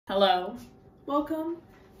Hello. Welcome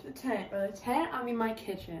to the tent. By the tent, I mean my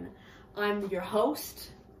kitchen. I'm your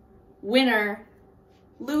host, winner,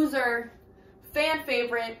 loser, fan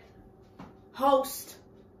favorite, host,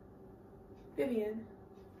 Vivian.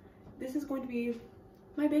 This is going to be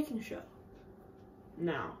my baking show.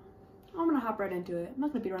 Now, I'm gonna hop right into it. I'm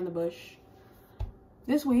not gonna beat around the bush.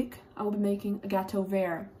 This week, I will be making a gâteau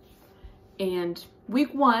vert. And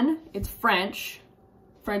week one, it's French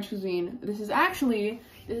cuisine. This is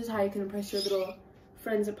how you can impress your little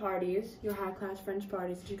friends at parties, your high-class French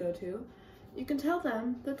parties that you go to. You can tell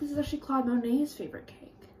them that this is actually Claude Monet's favorite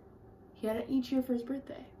cake. He had it each year for his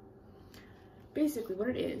birthday. Basically, what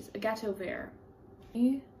it is, a gâteau vert.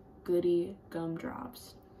 Goody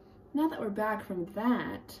gumdrops. Now that we're back from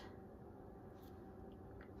that,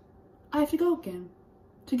 I have to go again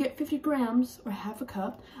to get 50 grams or half a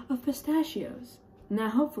cup of pistachios. Now,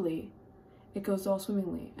 hopefully, it goes all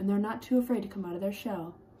swimmingly and they're not too afraid to come out of their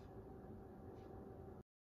shell.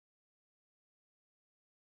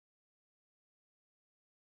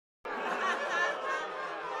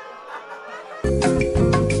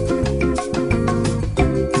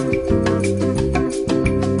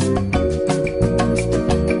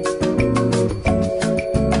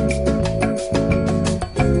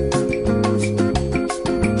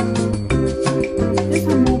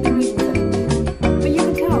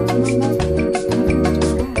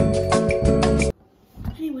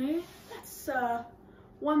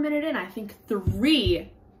 I think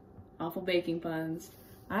 3 awful baking puns.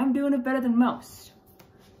 I'm doing it better than most.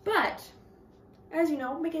 But, as you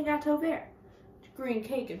know, making gâteau vert. Green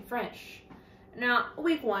cake in French. Now,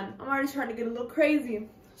 week one, I'm already starting to get a little crazy.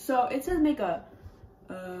 So, it says make a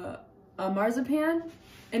marzipan.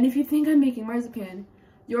 And if you think I'm making marzipan,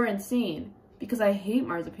 you're insane. Because I hate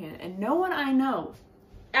marzipan. And no one I know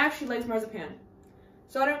actually likes marzipan.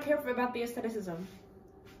 So I don't care about the aestheticism.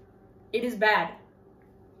 It is bad.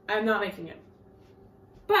 I'm not making it.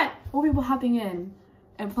 But we'll be hopping in,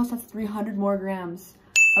 and plus that's 300 more grams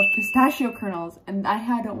of pistachio kernels, and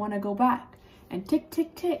I don't want to go back and tick,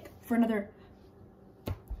 tick, tick for another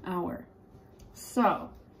hour. So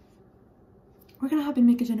we're gonna hop and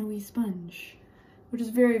make a Genoese sponge, which is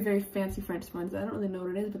very, very fancy French sponge. I don't really know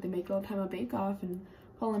what it is, but they make it all the time at Bake Off, and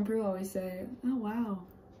Paul and Prue always say, "Oh wow,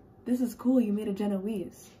 this is cool, you made a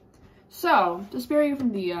Genoese." So to spare you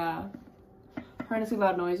from the horrendously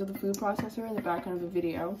loud noise of the food processor in the background of the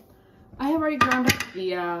video, I have already ground up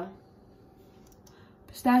the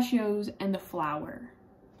pistachios and the flour.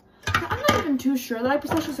 Now, I'm not even too sure that I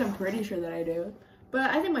pistachios. I'm pretty sure that I do, but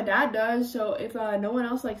I think my dad does. So if no one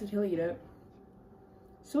else likes it, he'll eat it.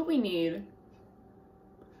 So what we need,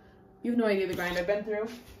 you have no idea the grind I've been through.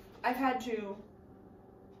 I've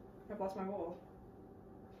lost my bowl.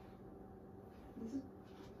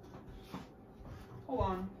 Hold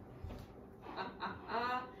on.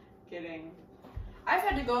 Kidding. I've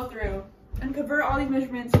had to go through and convert all these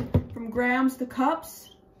measurements from grams to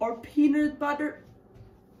cups or peanut butter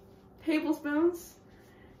tablespoons,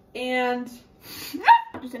 and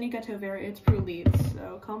just any gâteau vert, it's Prue leads.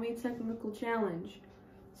 So call me technical challenge.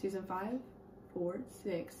 Season 5, 4,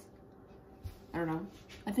 6. I don't know.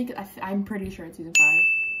 I'm pretty sure it's season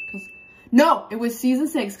 5. No, it was season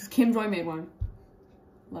 6 because Kim Joy made one.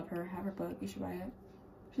 Love her. Have her book. You should buy it.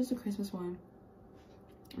 It's just a Christmas one.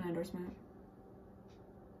 An endorsement.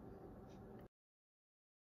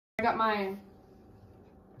 I got my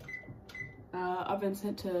oven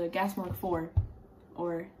set to gas mark 4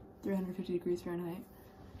 or 350 degrees Fahrenheit.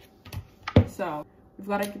 So we've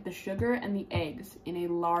got to get the sugar and the eggs in a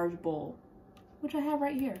large bowl, which I have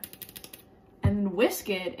right here, and then whisk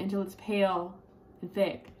it until it's pale and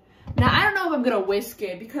thick. Now I don't know if I'm gonna whisk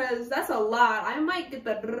it because that's a lot. I might get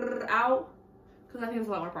the out because I think it's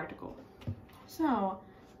a lot more practical. So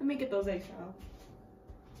let me get those eggs out.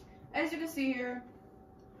 As you can see here,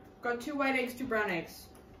 got 2 white eggs, 2 brown eggs.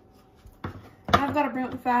 I've got to bring up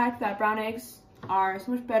the fact that brown eggs are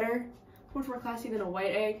so much better, so much more classy than a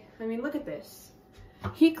white egg. I mean, look at this.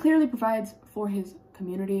 He clearly provides for his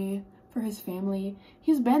community, for his family.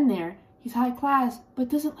 He's been there. He's high class, but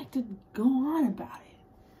doesn't like to go on about it.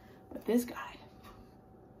 But this guy,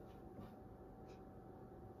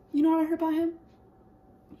 you know what I heard about him?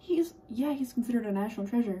 He's considered a national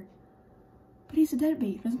treasure, but he's a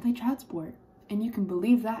deadbeat. He doesn't play child support. And you can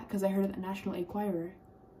believe that because I heard of the National Enquirer.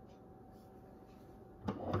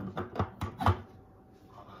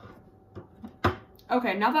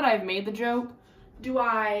 Okay, now that I've made the joke, do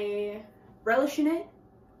I relish in it,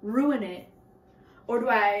 ruin it, or do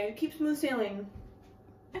I keep smooth sailing?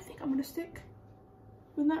 I think I'm gonna stick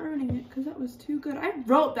with not ruining it because that was too good. I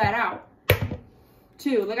wrote that out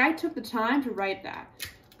too. Like, I took the time to write that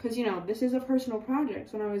because, you know, this is a personal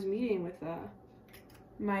project. When I was meeting with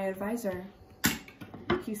my advisor,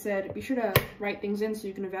 he said, be sure to write things in so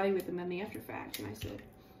you can evaluate them in the after fact. And I said,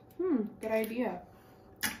 good idea.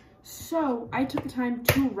 So I took the time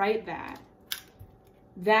to write that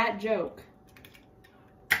joke,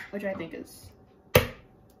 which I think is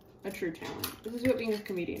a true talent. This is what being a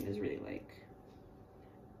comedian is really like.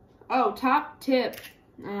 Oh, top tip.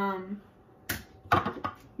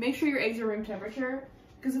 Make sure your eggs are room temperature,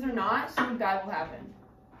 because if they're not, something bad will happen.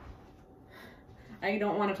 I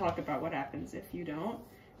don't want to talk about what happens if you don't,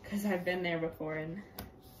 because I've been there before and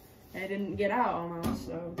I didn't get out almost.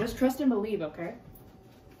 So just trust and believe, okay?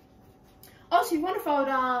 Also, if you want to follow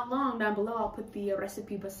along down below, I'll put the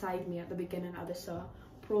recipe beside me at the beginning of this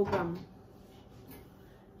program.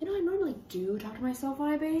 You know, I normally do talk to myself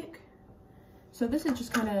when I bake. So this is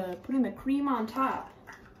just kind of putting the cream on top.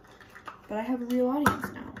 But I have a real audience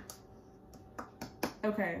now.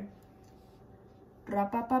 Okay.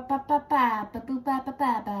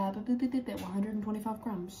 125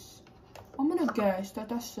 grams. I'm gonna guess that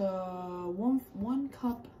that's one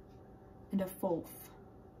cup and a fourth.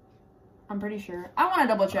 I'm pretty sure. I want to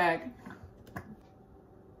double check.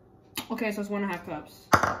 Okay, so it's 1.5 cups.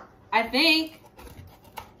 I think.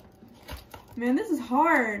 Man, this is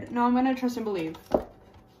hard. No, I'm gonna trust and believe.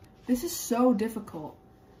 This is so difficult.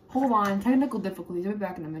 Hold on, technical difficulties. I'll be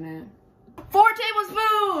back in a minute. 4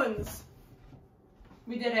 tablespoons!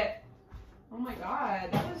 We did it. Oh my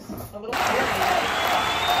god, that was a little scary.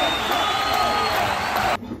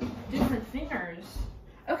 Different fingers.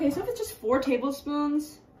 Okay, so if it's just 4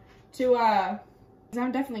 tablespoons to, because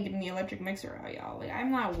I'm definitely getting the electric mixer out, y'all. Like,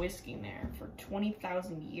 I'm not whisking there for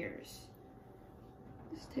 20,000 years.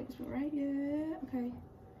 This tablespoon, right? Yeah, okay.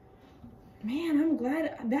 Man, I'm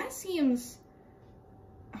glad. That seems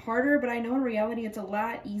harder, but I know in reality it's a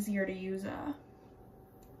lot easier to use,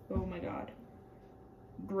 oh my god,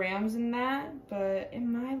 grams in that. But in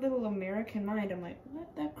my little American mind, I'm like,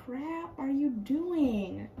 what the crap are you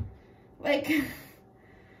doing? Like,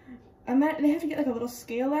 they have to get like a little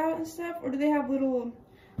scale out and stuff, or do they have little,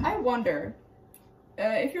 I wonder,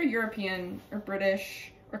 if you're European or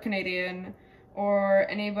British or Canadian or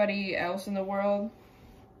anybody else in the world,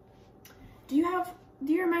 do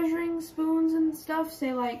your measuring spoons and stuff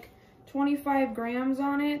say like 25 grams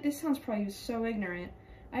on it? This sounds probably so ignorant.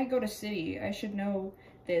 I go to city, I should know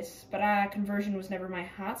this, but conversion was never my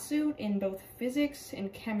hot suit in both physics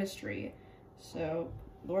and chemistry. So,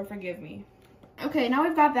 Lord forgive me. Okay, now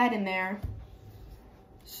we've got that in there.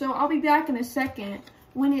 So I'll be back in a second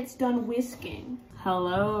when it's done whisking.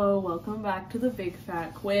 Hello, welcome back to the Big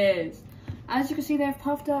Fat Quiz. As you can see, they've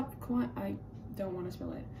puffed up quite, I don't want to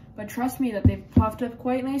spill it, but trust me that they've puffed up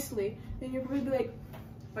quite nicely. Then you'll probably be like,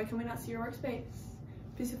 why can we not see your workspace?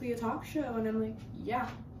 Basically a talk show. And I'm like, yeah,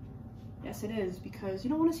 yes it is, because you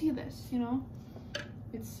don't want to see this, you know?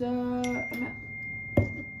 It's a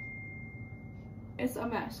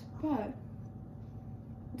mess, but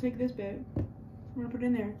I'll take this bit. We're gonna put it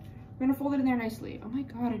in there. We're gonna fold it in there nicely. Oh my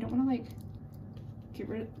god, I don't want to like get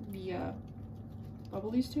rid of the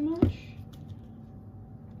bubblies too much.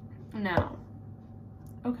 Now,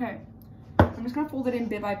 okay, I'm just gonna fold it in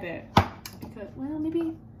bit by bit because, well,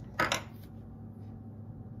 maybe.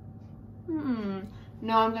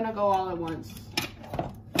 No, I'm gonna go all at once.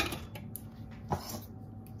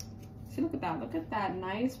 See, look at that. Look at that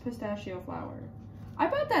nice pistachio flour. I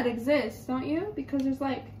bet that exists, don't you? Because there's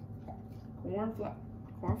like corn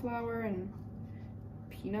flour and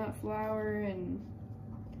peanut flour and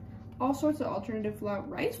all sorts of alternative flour.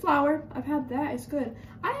 Rice flour, I've had that. It's good.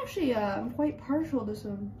 I actually am quite partial to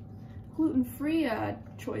some gluten-free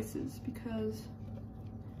choices because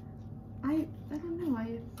I don't know.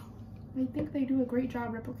 I think they do a great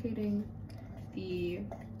job replicating the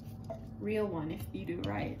real one if you do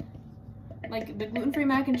right. Like the gluten-free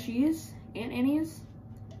mac and cheese, Aunt Annie's,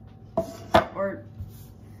 or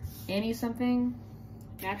Annie's something,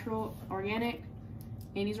 natural, organic,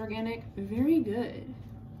 Annie's organic, very good,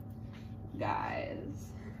 guys.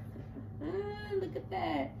 Look at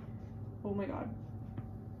that. Oh my god.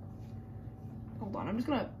 Hold on, I'm just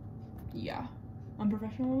gonna, yeah,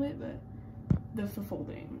 unprofessional with it, but the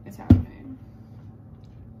folding is happening.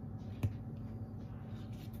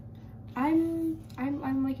 I'm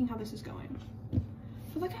liking how this is going.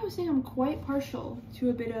 But like I was saying, I'm quite partial to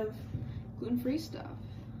a bit of gluten-free stuff.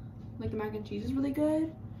 Like the mac and cheese is really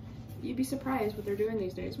good. You'd be surprised what they're doing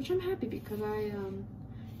these days, which I'm happy because I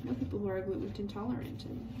know people who are gluten intolerant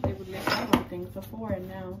and they would make out on things before and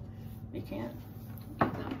now they can't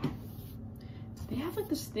eat them. They have like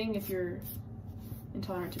this thing, if you're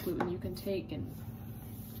intolerant to gluten, you can take and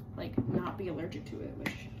like not be allergic to it,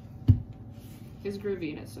 which is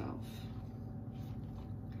groovy in itself.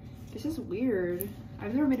 This is weird.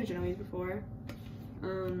 I've never made a Genoese before.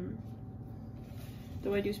 Though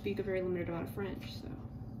I do speak a very limited amount of French, so.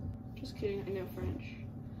 Just kidding, I know French.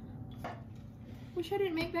 Wish I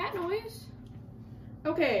didn't make that noise.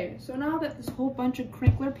 Okay, so now that this whole bunch of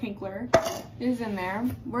crinkler pinkler is in there,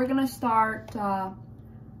 we're gonna start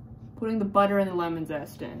putting the butter and the lemon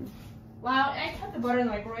zest in. Wow, I kept the butter in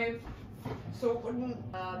the microwave so it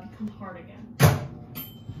wouldn't become hard again.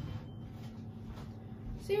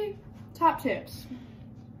 See? Top tips.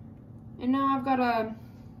 And now I've gotta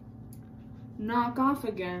knock off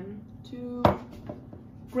again to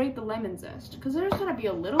grate the lemon zest, because there's gotta be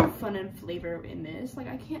a little fun and flavor in this. Like,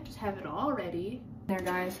 I can't just have it all ready. There,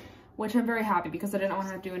 guys, which I'm very happy because I didn't want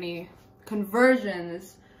to have to do any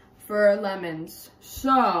conversions for lemons.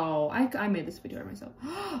 So I made this video myself.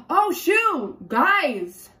 Oh shoot,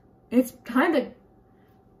 guys, it's time to,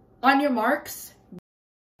 on your marks,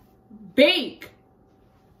 bake.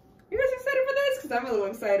 You guys excited for this? Because I'm a little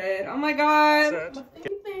excited. Oh my god.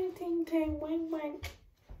 Ting, ting, ting, wang, wang.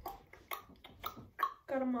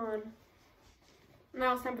 Got them on.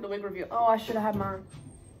 Now it's time for the wig review. Oh, I should have had mine.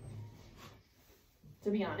 To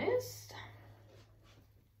be honest,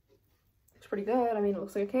 it's pretty good. I mean, it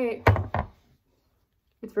looks like a cake.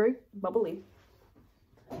 It's very bubbly.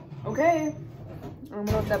 Okay, I'm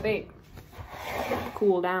gonna let that bake.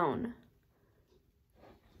 Cool down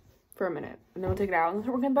for a minute, and then we'll take it out and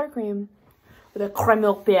we're gonna buttercream with a crème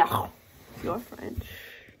milk. You're French.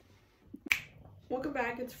 Welcome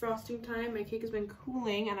back. It's frosting time. My cake has been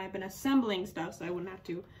cooling, and I've been assembling stuff, so I wouldn't have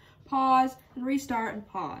to pause and restart and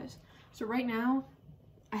pause. So right now,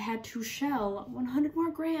 I had to shell 100 more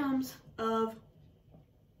grams of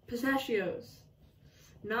pistachios.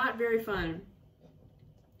 Not very fun.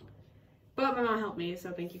 But my mom helped me,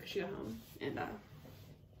 so thank you, because she got home. And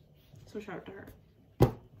so shout out to her.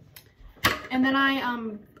 And then I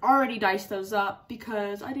already diced those up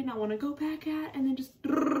because I did not want to go back at and then just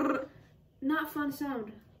not fun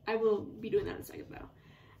sound. I will be doing that in a second though.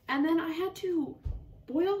 And then I had to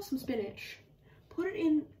boil some spinach, put it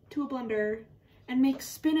into a blender, and make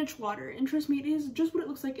spinach water. And trust me, it is just what it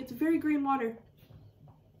looks like. It's very green water.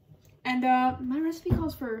 And my recipe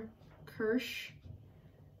calls for Kirsch,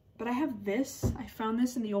 but I have this. I found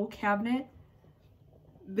this in the old cabinet.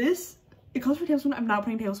 This, it calls for tablespoon. I'm not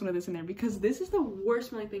putting a tablespoon of this in there because this is the worst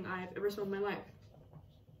smelling thing I've ever smelled in my life.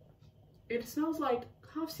 It smells like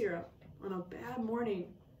cough syrup on a bad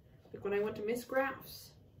morning. Like when I went to Miss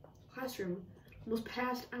Graff's classroom, almost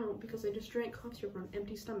passed out because I just drank cough syrup on an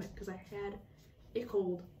empty stomach because I had a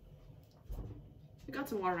cold. I got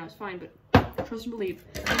some water and I was fine, but trust and believe.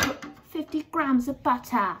 I put 50 grams of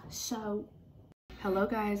butter, so. Hello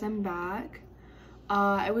guys, I'm back.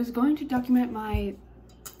 I was going to document my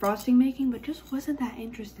frosting making, but just wasn't that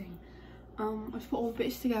interesting. I just put all the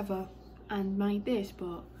bits together and made this,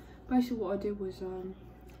 but basically what I did was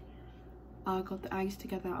I got the eggs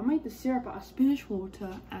together. I made the syrup out of spinach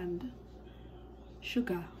water and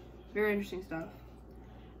sugar. Very interesting stuff.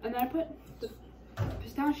 And then I put the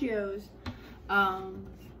pistachios,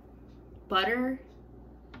 butter,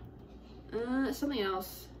 something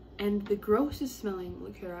else, and the grossest smelling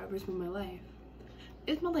liqueur I've ever smelled in my life.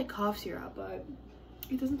 It smelled like cough syrup, but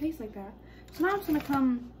it doesn't taste like that. So now I'm just gonna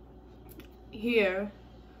come here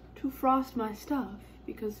to frost my stuff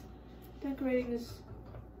because decorating is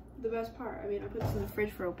the best part. I mean, I put this in the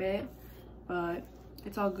fridge for a bit, but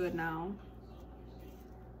it's all good now.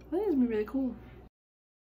 I think it's gonna be really cool.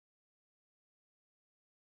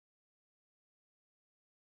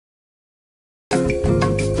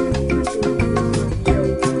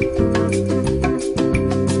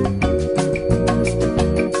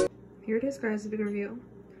 Here it is, guys, the big review.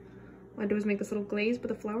 What I did was make this little glaze, put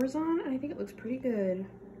the flowers on, and I think it looks pretty good.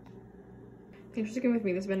 Thanks for sticking with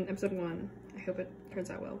me. This has been episode 1. I hope it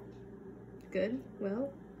turns out well. Good?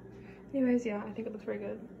 Well? Anyways, yeah, I think it looks very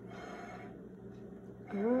good.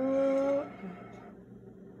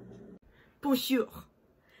 Bonjour,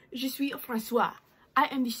 je suis François. I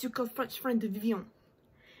am the so-called French friend of Vivian.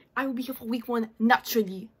 I will be here for week 1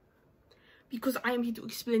 naturally, because I am here to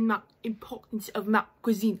explain my importance of ma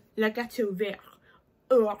cuisine, la gâteau vert,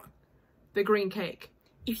 or the green cake.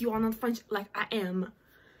 If you are not French like I am,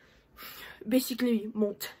 basically,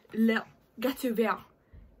 le gâteau vert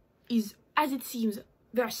is, as it seems,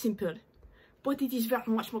 very simple, but it is very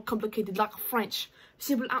much more complicated like French.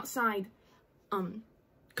 Simple outside,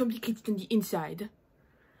 complicated on the inside.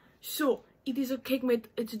 So, it is a cake made,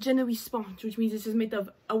 it's a Genoese sponge, which means it is made of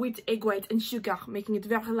a wheat, egg white, and sugar, making it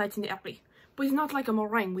very light and airy. But it's not like a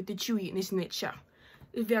meringue with the chewy in its nature.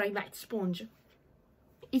 A very light sponge.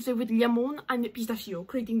 is with lemon and pistachio,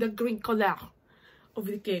 creating the green color of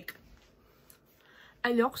the cake.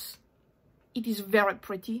 Alors, it is very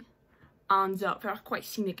pretty and very quite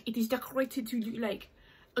scenic. It is decorated to look like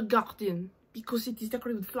a garden because it is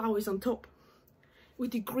decorated with flowers on top.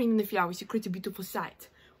 With the green in the flowers, it creates a beautiful sight,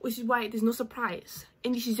 which is why it is no surprise.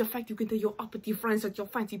 And this is the fact you can tell your uppity friends at your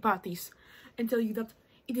fancy parties and tell you that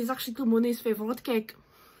it is actually Claude Monet's favorite cake.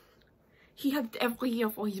 He had it every year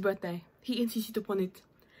for his birthday. He insisted upon it.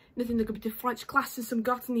 Nothing like a bit of French classes and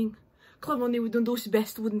gardening. Claude Monet would do those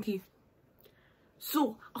best, wouldn't he?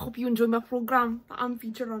 So, I hope you enjoy my program that I'm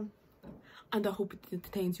featured on. And I hope it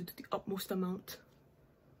entertains you to the utmost amount.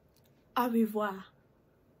 Au revoir.